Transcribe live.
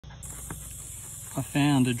I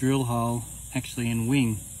found a drill hole actually in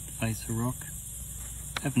wing to face a rock.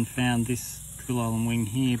 Haven't found this drill hole and wing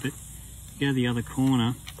here, but go the other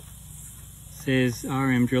corner. It says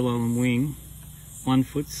RM drill hole and wing,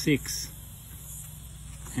 1'6",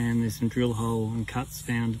 and there's some drill hole and cuts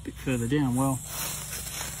found a bit further down. Well,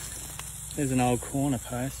 there's an old corner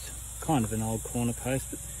post, kind of an old corner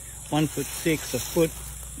post, but 1'6", a foot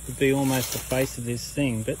would be almost the face of this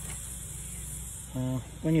thing. But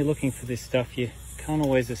when you're looking for this stuff, you can't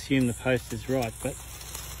always assume the post is right. But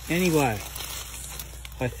anyway,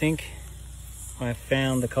 I think I have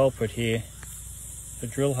found the culprit here. The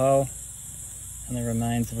drill hole and the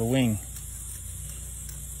remains of a wing.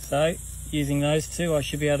 So using those two, I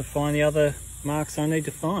should be able to find the other marks I need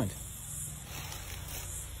to find.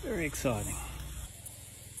 Very exciting.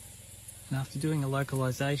 And after doing a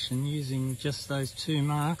localization using just those two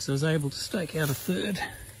marks, I was able to stake out a third.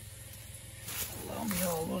 Lo and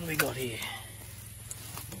behold, what have we got here?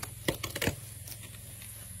 It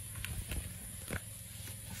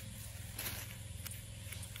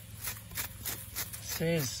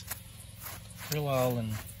says drill hole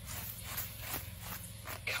and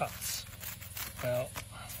cuts. Well,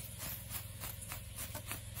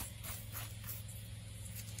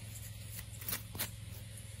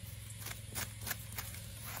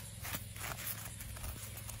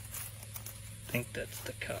 I think that's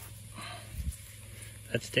the cut.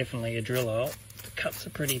 That's definitely a drill hole. The cuts are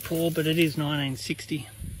pretty poor, but it is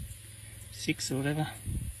 1966 or whatever.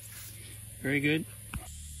 Very good.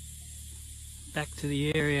 Back to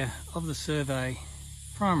the area of the survey.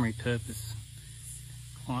 Primary purpose.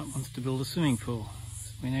 Client wants to build a swimming pool.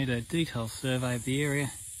 So we need a detailed survey of the area.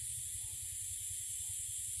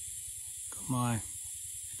 Got my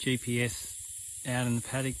GPS out in the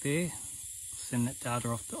paddock there. Send that data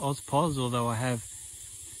off to AusPos, although I have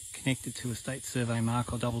connected to a state survey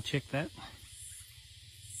mark. I'll double check that.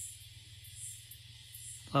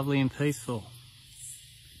 Lovely and peaceful.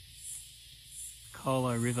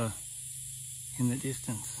 Colo River in the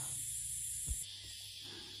distance.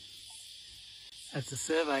 That's the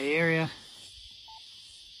survey area.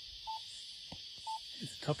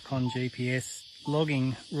 It's a Topcon GPS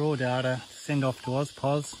logging raw data to send off to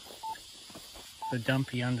AusPos. The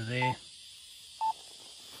dumpy under there.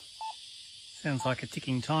 Sounds like a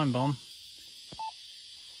ticking time bomb.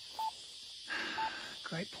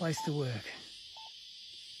 Great place to work.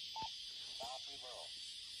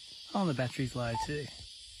 Oh, the battery's low too.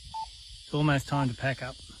 It's almost time to pack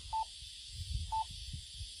up.